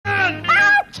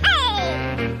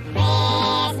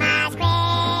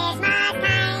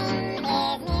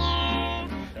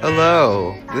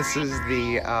Hello, this is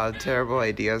the Terrible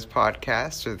Ideas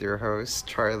podcast with your host,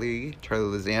 Charlie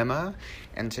Lizama,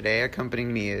 and today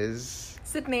accompanying me is...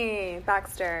 Sydney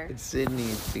Baxter. It's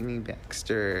Sydney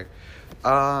Baxter.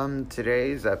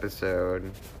 Today's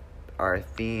episode, our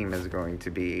theme is going to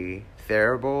be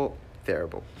terrible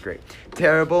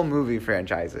movie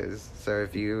franchises. So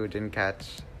if you didn't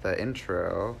catch the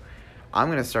intro, I'm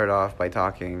going to start off by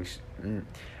talking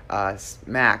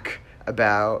smack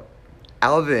about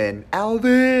Alvin and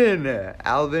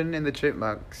the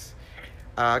Chipmunks,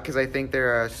 because I think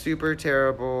they're a super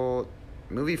terrible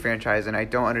movie franchise, and I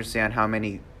don't understand how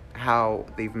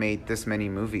they've made this many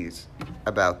movies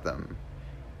about them.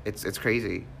 It's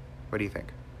crazy. What do you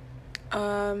think?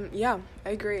 Yeah, I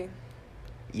agree.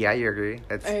 Yeah, you agree?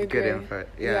 That's good input.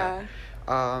 Yeah.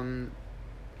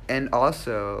 And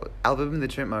also, Alvin and the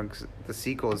Chipmunks, the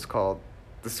sequel is called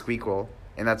The Squeakquel,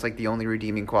 and that's like the only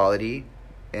redeeming quality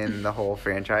in the whole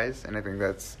franchise, and I think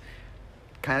that's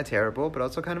kind of terrible, but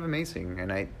also kind of amazing.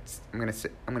 And I'm gonna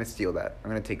steal that. I'm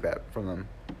gonna take that from them.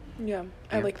 Yeah,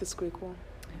 I like The Squeakquel.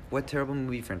 What terrible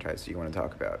movie franchise do you want to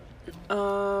talk about?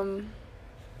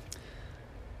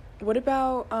 What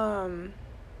about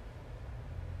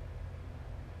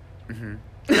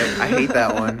I hate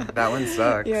that one. That one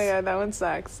sucks. Yeah, that one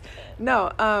sucks.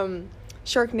 No,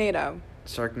 Sharknado.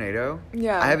 Sharknado?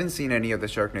 Yeah. I haven't seen any of the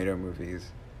Sharknado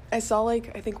movies. I saw, I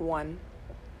think one.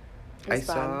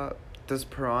 Does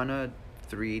Piranha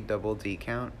 3 Double D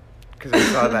count? Because I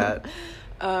saw that.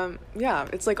 Yeah,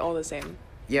 it's all the same.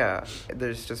 Yeah,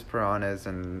 there's just piranhas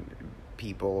and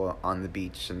people on the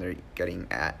beach and they're getting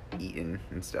eaten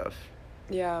and stuff.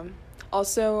 Yeah.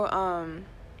 Also,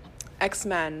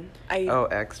 X-Men.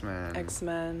 X-Men.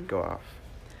 X-Men. Go off.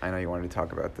 I know you wanted to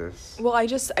talk about this. Well, I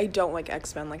don't like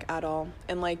X-Men, at all.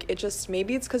 And,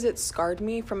 maybe it's because it scarred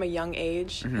me from a young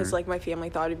age. Because, my family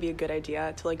thought it'd be a good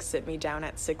idea to, sit me down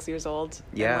at 6 years old.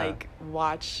 Yeah. And,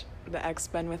 watch the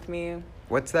X-Men with me.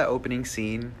 What's that opening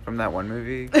scene from that one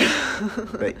movie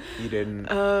that you didn't...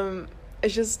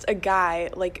 It's just a guy,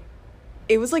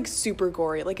 it was, super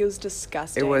gory. It was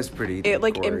disgusting. It was pretty It,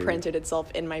 gory. imprinted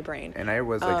itself in my brain. And I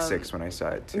was, 6 when I saw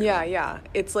it, too. Yeah.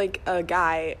 It's, a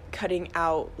guy cutting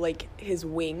out, his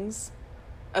wings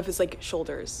of his,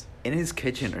 shoulders. In his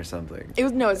kitchen or something. It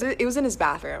was in his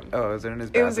bathroom. Oh, was it in his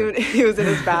bathroom? It was in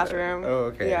his bathroom.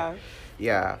 Oh, okay.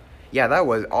 Yeah. Yeah, that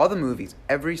was all the movies.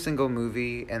 Every single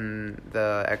movie in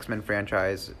the X-Men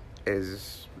franchise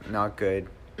is not good,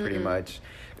 pretty much.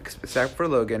 Except for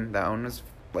Logan. That one was...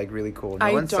 really cool.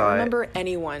 No one saw it. I don't remember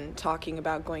anyone talking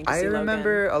about going to see Logan. I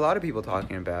remember a lot of people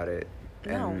talking about it.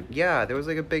 And yeah, there was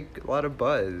a lot of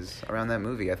buzz around that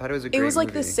movie. I thought it was a great movie. It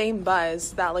was the same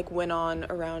buzz that went on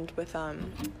around with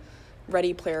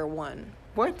Ready Player One.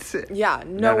 What? Yeah,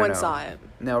 no one saw it.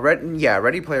 No,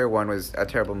 Ready Player One was a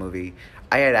terrible movie.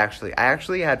 I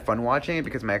actually had fun watching it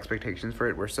because my expectations for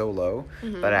it were so low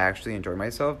that I actually enjoyed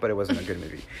myself, but it wasn't a good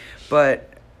movie. But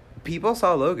people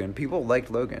saw Logan. People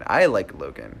liked Logan. I liked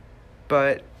Logan.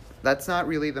 But that's not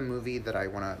really the movie that I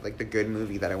want to... the good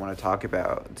movie that I want to talk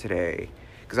about today.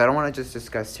 Because I don't want to just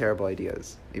discuss terrible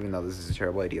ideas, even though this is a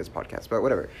Terrible Ideas podcast. But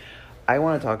whatever. I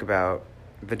want to talk about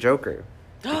The Joker.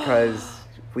 Because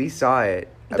we saw it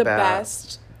a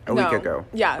week ago.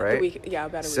 Yeah, right? about a week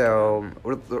ago. So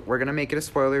we're going to make it a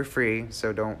spoiler-free,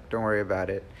 so don't worry about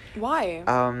it. Why?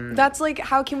 That's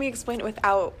how can we explain it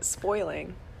without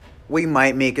spoiling? We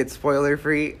might make it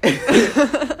spoiler-free.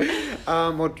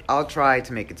 I'll try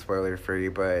to make it spoiler-free,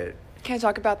 but... Can I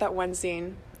talk about that one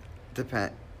scene?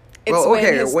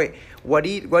 Wait. What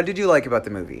did you like about the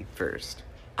movie first?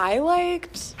 I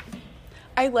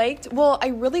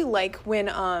really like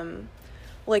when,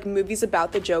 movies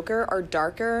about the Joker are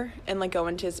darker and, go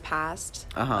into his past.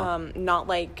 Not,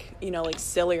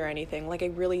 silly or anything. I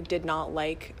really did not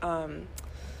like,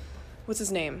 what's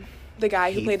his name? The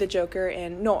guy who played the Joker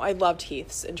I loved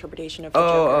Heath's interpretation of the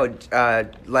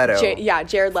Joker. Leto.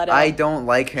 Jared Leto. I don't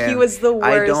like him. He was the worst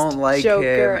I don't like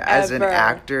Joker him as an ever.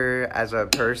 actor, as a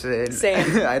person.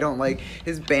 Same. I don't like...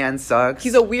 His band sucks.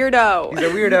 He's a weirdo.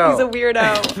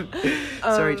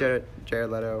 Sorry, Jared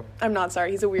Leto. I'm not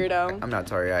sorry. He's a weirdo. I'm not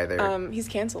sorry either. He's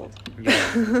canceled. Yeah.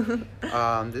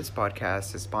 This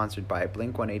podcast is sponsored by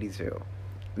Blink-182.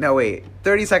 No, wait.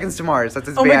 30 Seconds to Mars. That's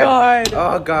his band. My God.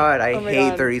 Oh, God. I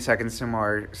hate God. 30 Seconds to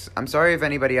Mars. I'm sorry if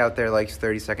anybody out there likes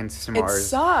 30 Seconds to Mars. It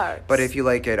sucks. But if you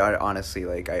like it, honestly,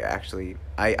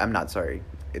 I'm not sorry.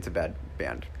 It's a bad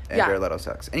band. And Jared Leto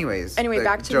sucks. Anyway,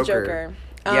 back to the Joker.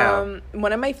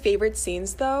 One of my favorite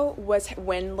scenes, though, was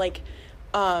when,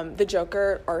 the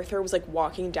Joker, Arthur, was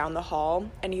walking down the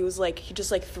hall, and he was he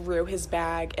just threw his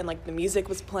bag, and the music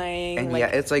was playing, and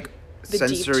it's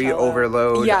sensory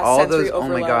overload. Yeah, all sensory those.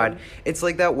 overload. Oh my god! It's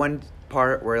like that one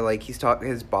part where like his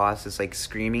boss is like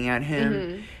screaming at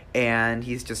him, and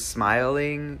he's just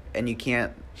smiling, and you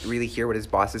can't really hear what his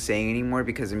boss is saying anymore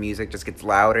because the music just gets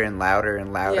louder and louder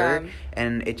and louder. Yeah.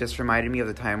 And it just reminded me of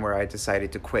the time where I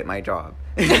decided to quit my job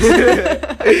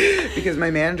because my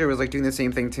manager was like doing the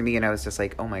same thing to me, and I was just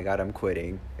like, oh my god, I'm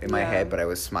quitting in my head, but I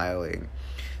was smiling.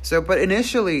 So, but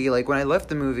initially, like when I left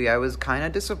the movie, I was kind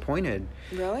of disappointed.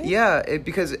 Really? Yeah,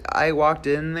 because I walked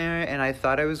in there and I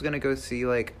thought I was gonna go see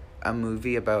like a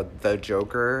movie about the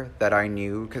Joker that I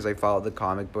knew because I followed the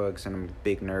comic books and I'm a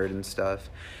big nerd and stuff.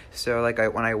 So like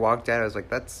when I walked out, I was like,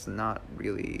 that's not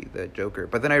really the Joker.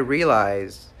 But then I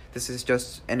realized this is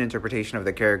just an interpretation of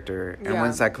the character. And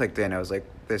once that clicked in, I was like,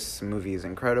 this movie is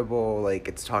incredible. Like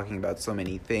it's talking about so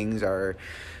many things are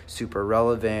super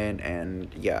relevant,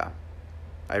 and yeah.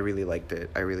 I really liked it.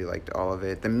 I really liked all of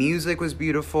it. The music was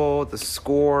beautiful. The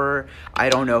score, I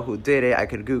don't know who did it. I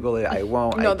could Google it. I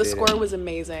won't. No, the score was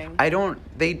amazing. I don't.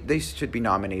 They should be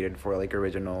nominated for like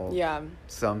original.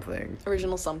 Something.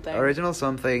 Original something. Original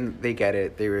something. They get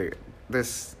it. They're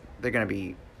gonna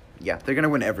be. Yeah, they're gonna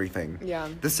win everything. Yeah.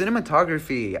 The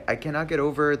cinematography, I cannot get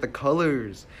over the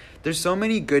colors. There's so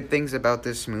many good things about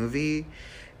this movie,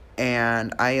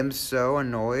 and I am so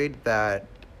annoyed that.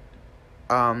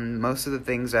 Most of the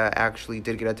things that actually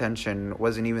did get attention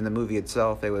wasn't even the movie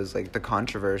itself. It was like the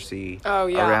controversy. Oh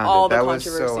yeah, around all it. the that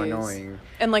controversies. Was so annoying.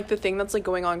 And like the thing that's like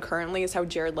going on currently is how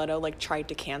Jared Leto like tried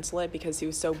to cancel it because he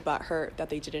was so butthurt that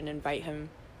they didn't invite him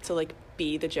to like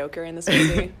be the Joker in this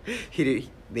movie.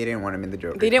 They didn't want him in the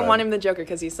Joker. They didn't want him the Joker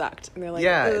because he sucked. And they're like,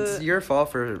 yeah, it's your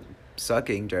fault for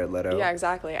sucking, Jared Leto. Yeah,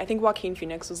 exactly. I think Joaquin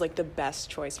Phoenix was like the best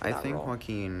choice for that role. I think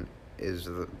Joaquin is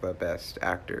the best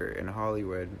actor in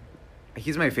Hollywood.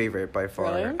 He's my favorite by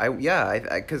far. Really?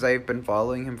 Because I've been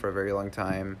following him for a very long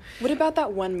time. What about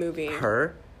that one movie?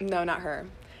 Her? No, not Her.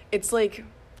 It's like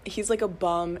he's like a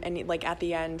bum, and like at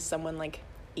the end, someone like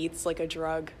eats like a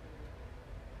drug.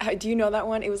 Do you know that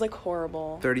one? It was like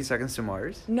horrible. 30 Seconds to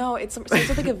Mars? No, it starts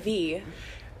with like a V.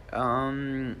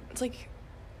 It's like.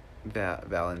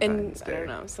 Valentine's Day. I don't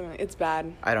know. It's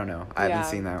bad. I don't know. I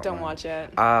haven't seen that don't one. watch it.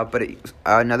 But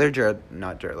another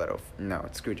not Jared Leto. No,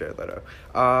 screw Jared Leto.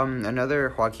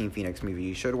 Another Joaquin Phoenix movie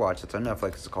you should watch. It's on Netflix.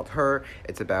 It's called Her.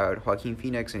 It's about Joaquin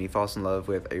Phoenix and he falls in love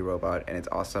with a robot, and it's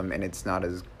awesome, and it's not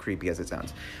as creepy as it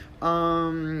sounds.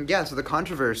 So the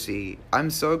controversy. I'm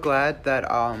so glad that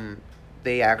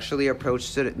they actually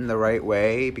approached it in the right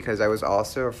way, because I was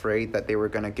also afraid that they were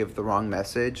gonna give the wrong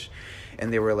message.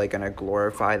 And they were, like, going to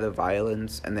glorify the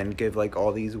violence and then give, like,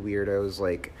 all these weirdos,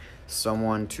 like,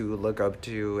 someone to look up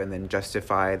to and then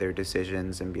justify their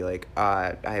decisions and be like,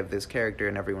 I have this character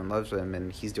and everyone loves him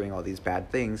and he's doing all these bad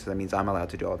things, so that means I'm allowed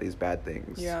to do all these bad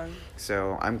things. Yeah.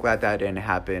 So I'm glad that didn't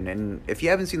happen. And if you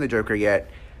haven't seen The Joker yet,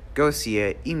 go see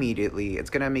it immediately. It's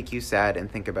going to make you sad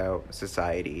and think about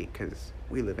society, because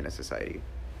we live in a society.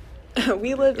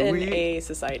 We live in a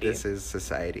society. This is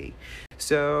society.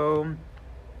 So...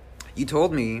 You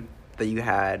told me that you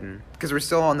had... Because we're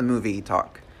still on the movie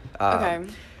talk. Okay.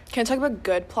 Can I talk about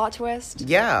good plot twist?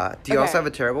 Yeah. Do you also have a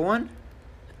terrible one?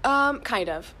 Kind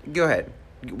of. Go ahead.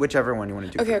 Whichever one you want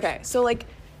to do first. Okay. So, like,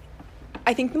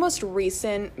 I think the most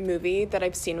recent movie that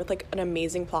I've seen with, like, an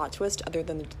amazing plot twist other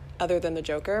than the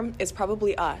Joker is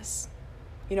probably Us.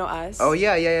 You know Us? Oh,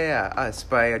 yeah. Us,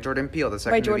 by Jordan Peele, the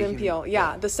second movie. By Jordan Peele,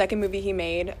 yeah. The second movie he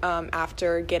made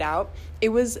after Get Out. It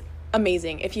was...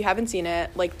 amazing. If you haven't seen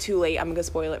it, like, too late, I'm gonna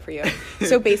spoil it for you.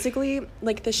 So basically,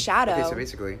 like, the shadow. Okay,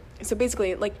 so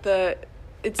basically, like,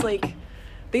 it's like,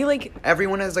 they, like...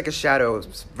 Everyone has, like, a shadow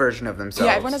version of themselves.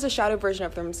 Yeah, everyone has a shadow version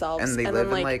of themselves. And they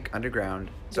live in, like,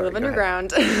 underground. They live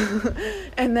underground.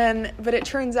 And then, but it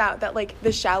turns out that, like,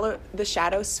 the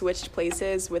shadow switched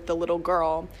places with the little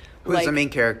girl. Who's the main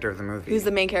character of the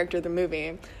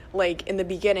movie. Like, in the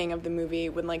beginning of the movie,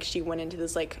 when, like, she went into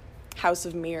this, like, House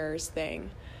of Mirrors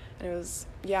thing. And it was,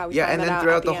 and then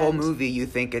throughout the whole movie, you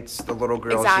think it's the little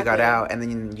girl she got out, and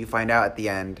then you find out at the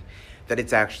end that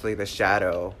it's actually the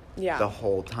shadow the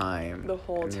whole time. The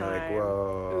whole and time. You're like,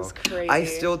 whoa. It was crazy. I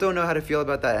still don't know how to feel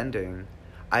about that ending.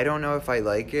 I don't know if I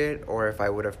like it, or if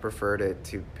I would have preferred it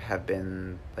to have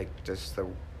been, like, just the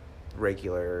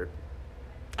regular...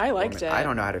 I liked it. I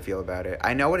don't know how to feel about it.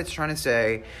 I know what it's trying to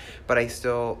say, but I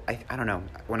don't know.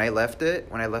 When I left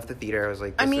the theater, I was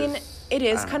like, it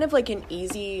is kind of like an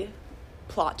easy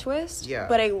plot twist. Yeah.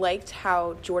 But I liked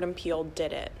how Jordan Peele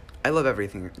did it. I love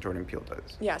everything Jordan Peele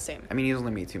does. Yeah, same. I mean, he's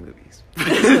only made 2 movies.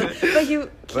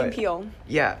 But Peele.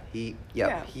 Yeah, I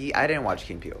didn't watch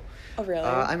Key and Peele. Oh, really?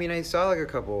 I mean, I saw, like, a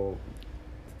couple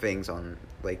things on,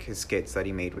 like, his skits that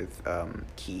he made with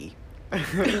Key.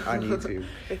 on YouTube.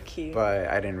 With Keith. But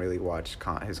I didn't really watch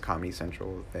his Comedy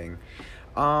Central thing.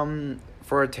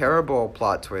 For a terrible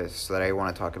plot twist that I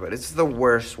want to talk about, it's the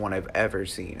worst one I've ever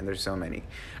seen, and there's so many.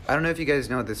 I don't know if you guys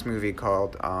know this movie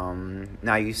called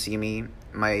Now You See Me.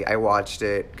 I watched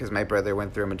it because my brother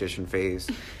went through a magician phase,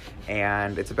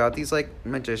 and it's about these like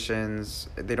magicians.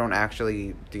 They don't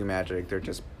actually do magic. They're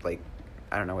just like,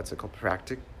 I don't know what's it called,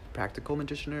 practical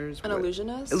magicianers? An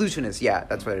illusionist? Illusionist, yeah,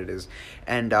 that's what it is.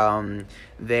 And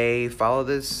they follow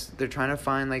this, they're trying to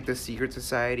find like the secret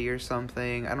society or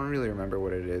something. I don't really remember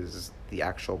what it is, the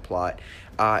actual plot.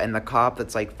 And the cop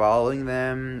that's like following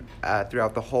them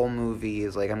throughout the whole movie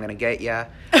is like, I'm gonna get ya.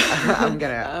 I'm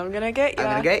gonna get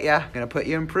ya. I'm gonna put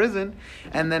you in prison.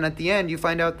 And then at the end, you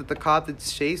find out that the cop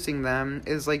that's chasing them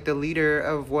is like the leader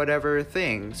of whatever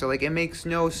thing. So like, it makes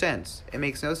no sense. And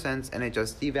it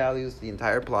just devalues the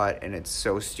entire plot, and it's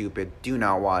so stupid. Do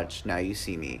not watch Now You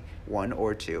See Me 1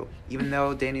 or 2, even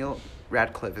though Daniel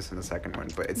Radcliffe is in the second one.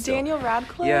 But it's Daniel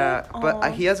Radcliffe? Yeah,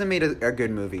 but he hasn't made a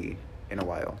good movie in a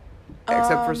while.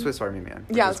 Except for Swiss Army Man.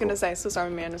 Yeah, I was gonna say Swiss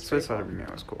Army Man is Swiss Army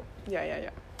Man was cool. Yeah.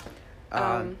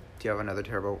 Do you have another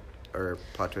terrible or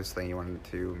plot twist thing you wanted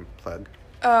to plug?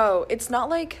 Oh, it's not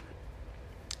like,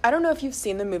 I don't know if you've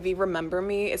seen the movie Remember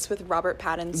Me. It's with Robert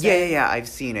Pattinson. Yeah, I've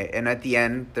seen it. And at the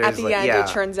end, it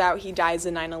turns out he dies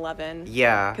in 9/11.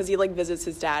 Yeah. Because he, like, visits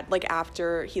his dad, like,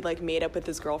 after he, like, made up with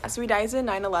his girlfriend. So he dies in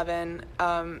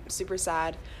 9/11. Super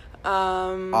sad.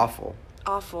 Awful.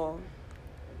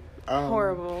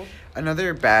 Horrible.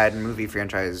 Another terrible movie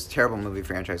franchise I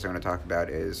want to talk about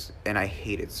is, and I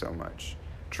hate it so much,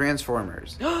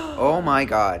 Transformers. Oh my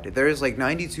god. There's like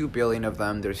 92 billion of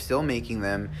them. They're still making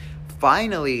them.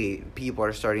 Finally, people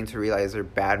are starting to realize they're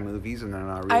bad movies and they're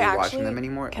not really watching them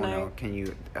anymore. Can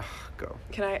you go?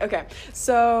 Can I? Okay.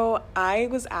 So I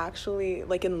was actually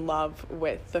like in love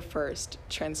with the first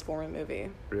Transformer movie.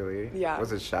 Really? Yeah.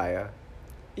 Was it Shia?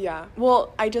 Yeah.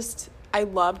 Well, I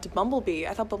loved Bumblebee.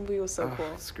 I thought Bumblebee was so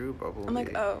cool. Screw Bumblebee. I'm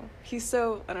like, oh, he's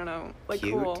so, I don't know, like,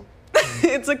 cute? cool.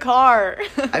 It's a car.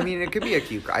 I mean, it could be a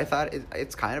cute car. I thought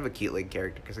it's kind of a cute, like,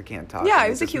 character because it can't talk. Yeah, it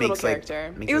was a cute little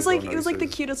character. It was like the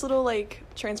cutest little, like,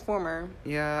 Transformer.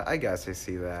 Yeah, I guess I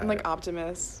see that. And, like,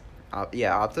 Optimus.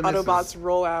 Optimus. Autobots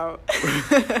roll out.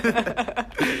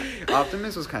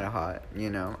 Optimus was kind of hot, you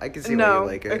know. I can see why you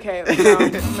like it. Okay,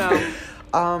 no.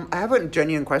 I have a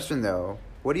genuine question, though.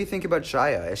 What do you think about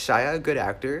Shia? Is Shia a good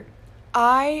actor?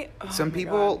 Some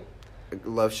people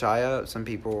love Shia. Some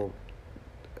people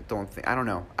don't think. I don't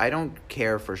know. I don't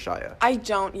care for Shia. I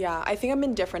think I'm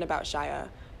indifferent about Shia.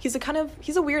 He's a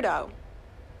weirdo.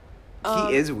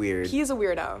 He is weird. He is a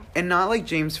weirdo. And not like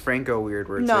James Franco weird,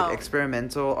 where it's like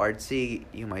experimental, artsy,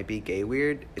 you might be gay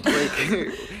weird. It's like,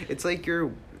 it's like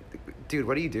you're, dude,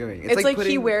 what are you doing? It's like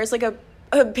he wears like a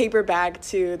paper bag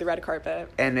to the red carpet.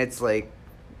 And it's like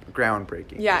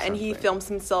groundbreaking. Yeah, and he films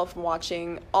himself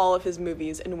watching all of his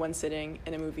movies in one sitting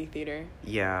in a movie theater.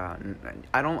 Yeah,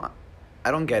 I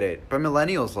don't get it, but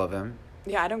millennials love him.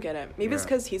 Yeah, I don't get it. Maybe it's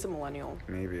because he's a millennial.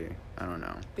 Maybe. I don't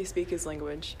know. They speak his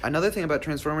language. Another thing about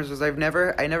Transformers is I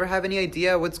never have any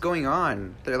idea what's going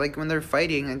on. They're like, when they're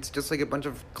fighting, it's just like a bunch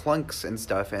of clunks and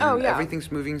stuff, and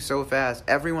everything's moving so fast.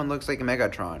 Everyone looks like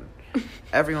Megatron.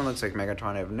 Everyone looks like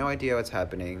Megatron. I have no idea what's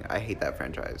happening. I hate that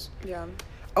franchise. Yeah.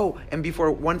 Oh, and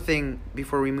before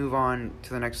we move on to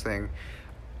the next thing,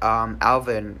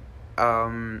 Alvin,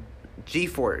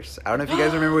 G-Force. I don't know if you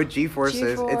guys remember what G-Force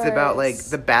is. It's about like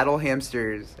the battle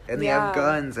hamsters, and they have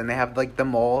guns, and they have like the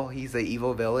mole. He's the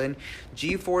evil villain.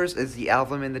 G-Force is the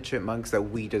Alvin and the Chipmunks that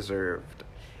we deserved.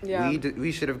 Yeah.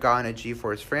 We should have gotten a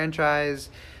G-Force franchise.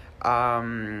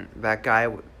 That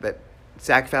guy that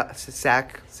Zach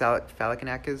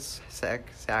Galifianakis.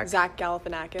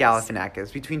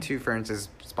 Galifianakis. Between Two Ferns is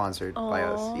sponsored by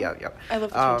us. Yeah. I love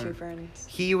Between Two Ferns.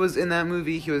 He was in that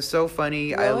movie. He was so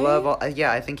funny. Really? I love all.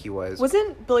 I think he was.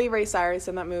 Wasn't Billy Ray Cyrus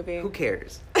in that movie? Who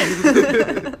cares?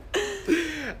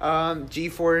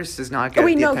 G-Force does not get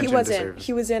the attention he wasn't. Deserves.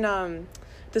 He was in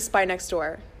The Spy Next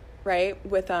Door, right?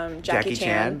 With Jackie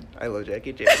Chan. I love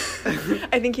Jackie Chan.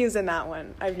 I think he was in that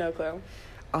one. I have no clue.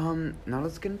 Now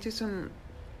let's get into some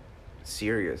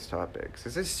serious topics.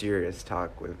 This is serious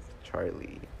talk with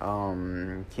Charlie.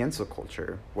 Cancel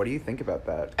culture. What do you think about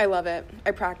that? I love it.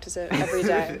 I practice it every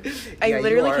day. I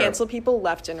literally cancel people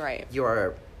left and right. You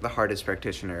are the hardest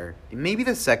practitioner, maybe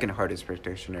the second hardest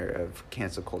practitioner of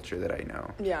cancel culture that I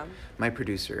know. Yeah. My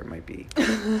producer might be.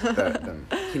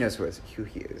 He knows who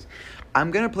he is.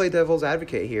 I'm gonna play devil's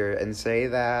advocate here and say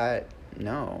that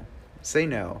no. Say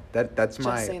no. That's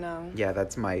my. Just say no. Yeah,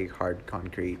 that's my hard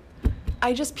concrete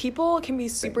People can be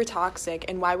super toxic,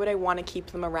 and why would I want to keep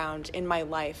them around in my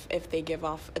life if they give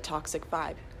off a toxic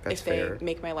vibe? That's if fair. they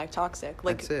make my life toxic.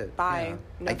 Like, that's it. bye. Yeah.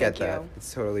 No, I get thank that. you.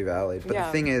 It's totally valid. But Yeah.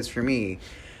 the thing is, for me,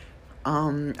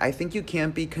 I think you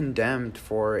can't be condemned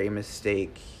for a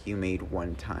mistake you made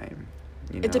one time.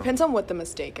 You know? It depends on what the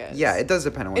mistake is. Yeah, it does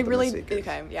depend on what the mistake is.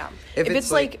 Okay, yeah. If If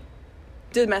it's like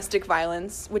domestic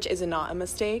violence, which is not a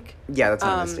mistake. Yeah, that's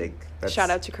not a mistake.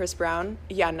 Shout out to Chris Brown.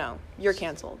 Yeah, no, you're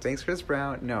canceled. Thanks, Chris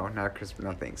Brown. No, not Chris.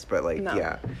 No, thanks. But like, No.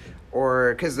 yeah,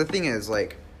 or because the thing is,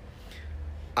 like,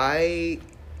 I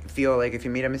feel like if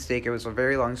you made a mistake, it was a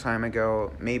very long time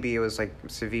ago. Maybe it was like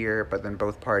severe, but then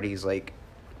both parties like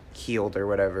healed or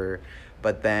whatever.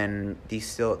 But then they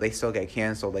still get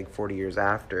canceled like 40 years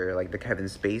after, like the Kevin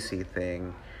Spacey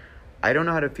thing. I don't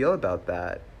know how to feel about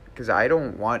that. Because I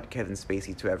don't want Kevin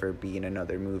Spacey to ever be in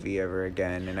another movie ever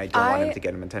again, and I don't want him to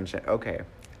get him attention. Okay.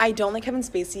 I don't like Kevin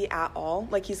Spacey at all.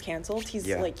 Like, he's canceled. He's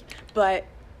Yeah. like, but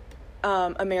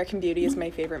American Beauty is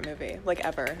my favorite movie, like,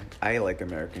 ever. I like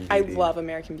American I Beauty. love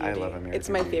American Beauty. I love American It's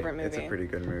my Beauty. favorite movie. It's a pretty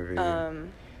good movie.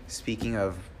 Speaking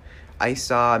of, I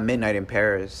saw Midnight in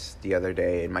Paris the other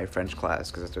day in my French class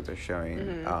because that's what they're showing.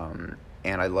 Mm-hmm.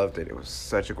 And I loved it. It was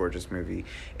such a gorgeous movie.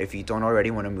 If you don't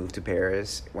already want to move to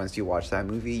Paris, once you watch that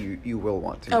movie, you will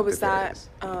want to move to Paris.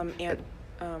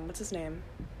 What's his name?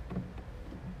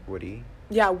 Woody?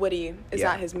 Yeah, Woody. Is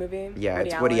Yeah. that his movie? Yeah,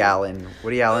 it's Woody Allen.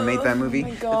 Woody Allen made that movie. Oh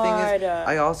my The thing is, God.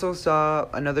 I also saw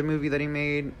another movie that he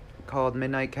made called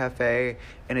Midnight Cafe,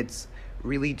 and it's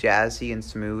really jazzy and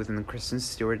smooth, and Kristen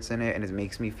Stewart's in it, and it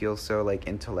makes me feel so like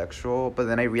intellectual. But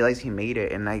then I realized he made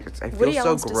it, and I feel Woody so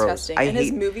Allen's gross. disgusting. I And hate.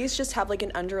 his movies just have like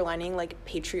an underlining like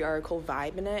patriarchal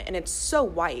vibe in it, and it's so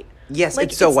white. Yes, like,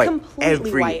 it's so white.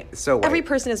 Completely white. So white. Every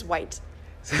person is white.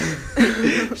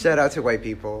 Shout out to white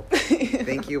people.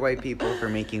 Thank you, white people, for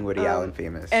making Woody Allen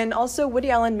famous. And also,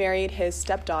 Woody Allen married his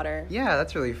stepdaughter. Yeah,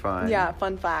 that's really fun. Yeah,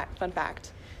 fun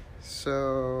fact.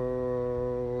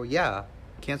 So yeah,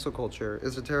 cancel culture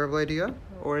is a terrible idea,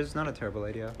 or is not a terrible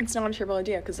idea? It's not a terrible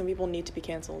idea because some people need to be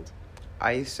canceled.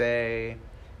 I say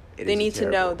they need to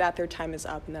know that their time is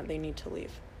up and that they need to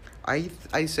leave. I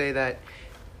say that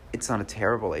it's not a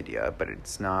terrible idea, but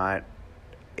it's not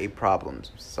a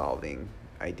problem-solving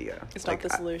idea. It's not the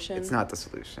solution? It's not the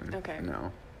solution. Okay.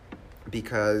 No.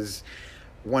 Because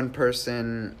one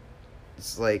person's,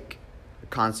 like,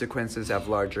 consequences have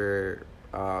larger...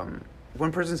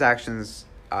 one person's actions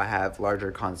have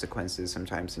larger consequences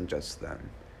sometimes than just them.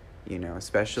 You know,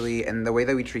 especially in the way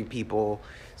that we treat people,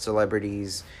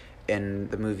 celebrities... in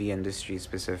the movie industry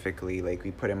specifically, like,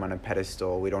 we put him on a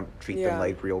pedestal. We don't treat them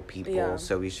like real people,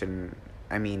 so we shouldn't...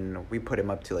 I mean, we put him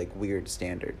up to, like, weird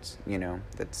standards, you know?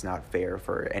 That's not fair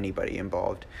for anybody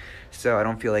involved. So I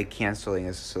don't feel like canceling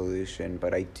is a solution,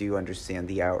 but I do understand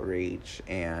the outrage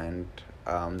and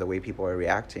the way people are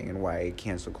reacting and why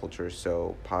cancel culture is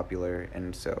so popular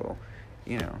and so,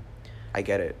 you know... I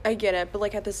get it, but,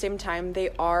 like, at the same time,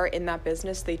 they are in that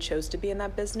business. They chose to be in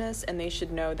that business, and they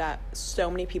should know that so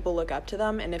many people look up to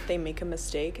them, and if they make a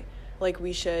mistake, like,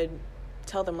 we should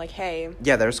tell them, like, hey...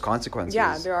 Yeah, there's consequences.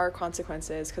 Yeah, there are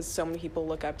consequences, because so many people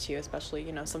look up to you, especially,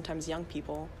 you know, sometimes young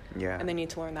people. Yeah. And they need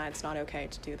to learn that it's not okay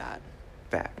to do that.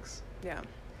 Facts. Yeah.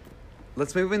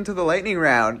 Let's move into the lightning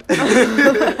round.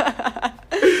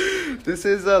 This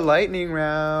is a lightning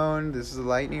round.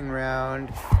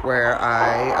 Where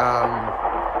Aw,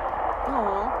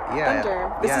 yeah,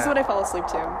 thunder. This is what I fall asleep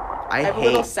to. I have a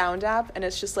little sound app, and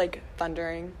it's just, like,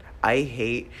 thundering. I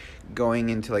hate going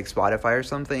into, like, Spotify or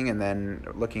something and then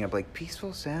looking up, like,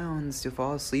 peaceful sounds to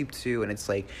fall asleep to, and it's,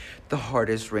 like, the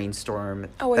hardest rainstorm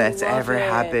that's ever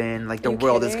happened. Like, the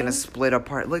world is gonna split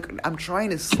apart. Like, I'm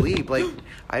trying to sleep. Like,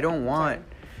 I don't want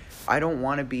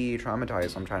to be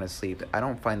traumatized. I'm trying to sleep. I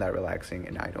don't find that relaxing,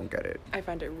 and I don't get it. I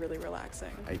find it really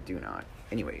relaxing. I do not.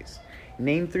 Anyways,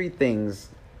 name 3 things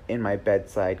in my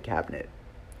bedside cabinet.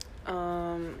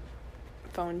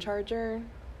 Phone charger,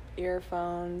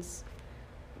 earphones,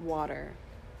 water.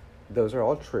 Those are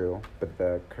all true, but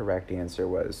the correct answer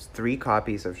was 3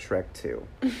 copies of Shrek 2.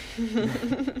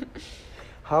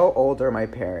 How old are my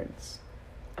parents?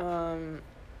 50s?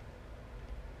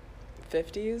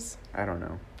 I don't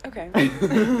know. Okay.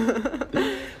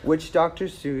 Which Dr.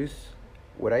 Seuss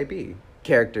would I be?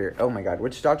 Character. Oh my god.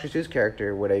 Which Dr. Seuss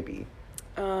character would I be?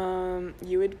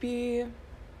 You would be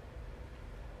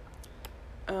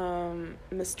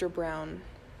Mr. Brown.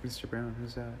 Mr. Brown,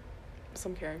 who's that?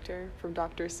 Some character from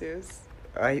Dr. Seuss.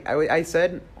 I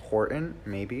said Horton,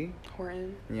 maybe.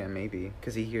 Horton. Yeah, maybe.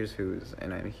 Because he hears who's,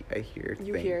 and I hear things.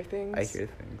 You hear things? I hear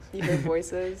things. You hear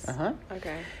voices? Uh-huh.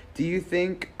 Okay. Do you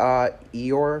think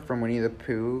Eeyore from Winnie the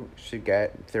Pooh should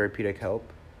get therapeutic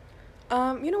help?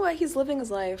 You know what? He's living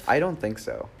his life. I don't think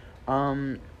so.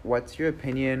 What's your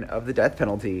opinion of the death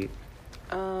penalty?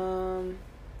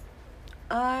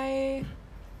 I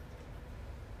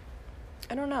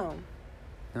don't know.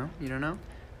 No? You don't know?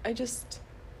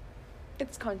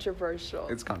 It's controversial.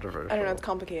 It's controversial. I don't know, it's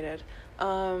complicated.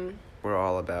 We're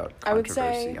all about controversy I would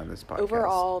say on this podcast.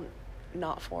 Overall,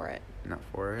 not for it. Not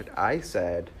for it. I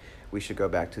said we should go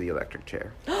back to the electric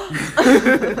chair.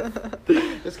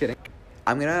 Just kidding.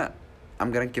 I'm gonna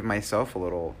give myself a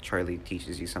little Charlie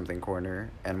Teaches You Something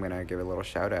corner, and I'm gonna give a little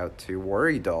shout out to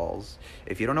worry dolls.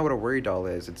 If you don't know what a worry doll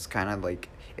is, it's kind of like,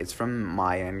 it's from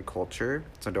Mayan culture,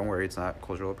 so don't worry, it's not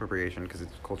cultural appropriation, because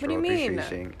it's cultural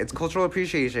appreciation. Mean? It's cultural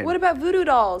appreciation. What about voodoo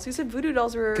dolls? You said voodoo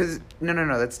dolls were...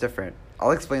 No, that's different.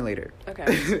 I'll explain later.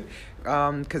 Okay.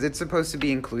 Because it's supposed to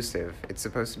be inclusive. It's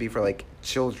supposed to be for, like,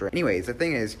 children. Anyways, the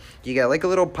thing is, you get, like, a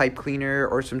little pipe cleaner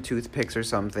or some toothpicks or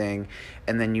something,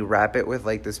 and then you wrap it with,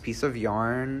 like, this piece of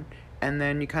yarn, and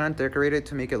then you kind of decorate it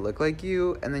to make it look like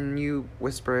you, and then you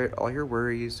whisper it all your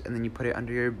worries, and then you put it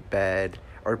under your bed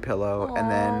or pillow. Aww. And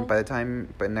then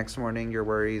by next morning, your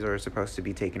worries are supposed to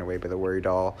be taken away by the worry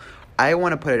doll. I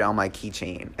want to put it on my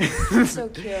keychain. That's so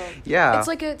cute. Yeah. It's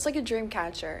like a dream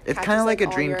catcher. It's kind of like a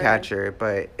dream catcher,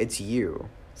 but it's you.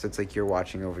 So it's like you're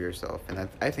watching over yourself, and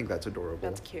I think that's adorable.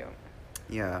 That's cute.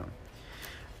 Yeah.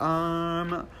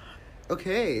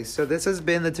 Okay, so this has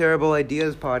been the Terrible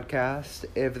Ideas podcast.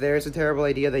 If there's a terrible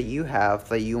idea that you have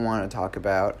that you want to talk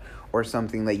about, or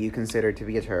something that you consider to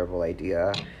be a terrible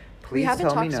idea, please tell me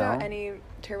now. We haven't talked about any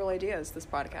terrible ideas this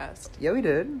podcast. Yeah, we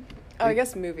did. Oh, I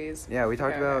guess movies. Yeah, we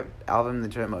talked about Alvin and the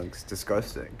Chipmunks.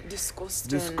 Disgusting.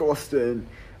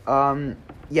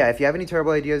 Yeah, if you have any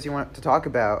terrible ideas you want to talk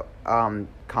about,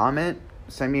 comment,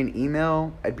 send me an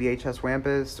email at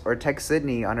BHSWampus, or text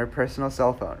Sydney on her personal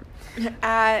cell phone.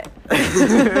 At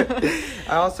I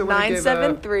also want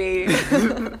 973.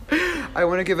 I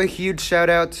want to give a huge shout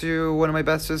out to one of my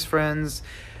bestest friends,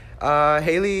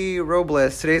 Haley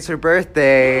Robles. Today's her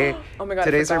birthday. Oh my god,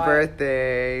 today's her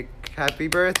birthday. Happy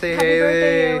birthday, Happy Haley.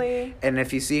 Birthday, Haley. And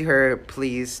if you see her,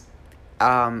 please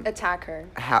attack her.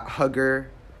 Hug her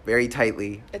very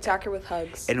tightly. Attack her with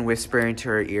hugs. And whisper into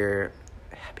her ear,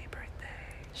 happy birthday.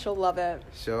 She'll love it.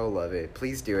 She'll love it.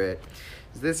 Please do it.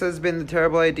 This has been the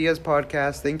Terrible Ideas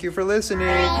podcast. Thank you for listening.